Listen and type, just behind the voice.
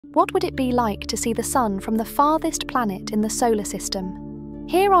What would it be like to see the Sun from the farthest planet in the solar system?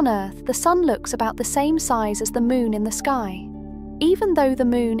 Here on Earth, the Sun looks about the same size as the Moon in the sky. Even though the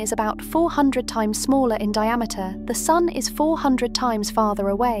Moon is about 400 times smaller in diameter, the Sun is 400 times farther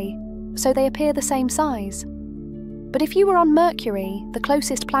away, so they appear the same size. But if you were on Mercury, the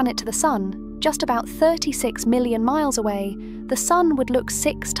closest planet to the Sun, just about 36 million miles away, the Sun would look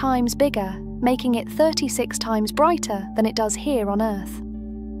 6 times bigger, making it 36 times brighter than it does here on Earth.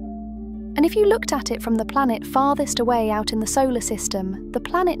 And if you looked at it from the planet farthest away out in the solar system, the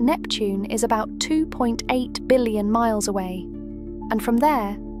planet Neptune is about 2.8 billion miles away. And from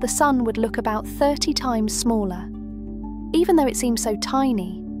there, the Sun would look about 30 times smaller. Even though it seems so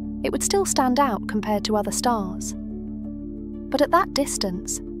tiny, it would still stand out compared to other stars. But at that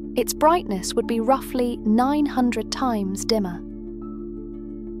distance, its brightness would be roughly 900 times dimmer.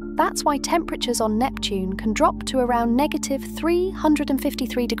 That's why temperatures on Neptune can drop to around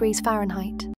 -353 degrees Fahrenheit.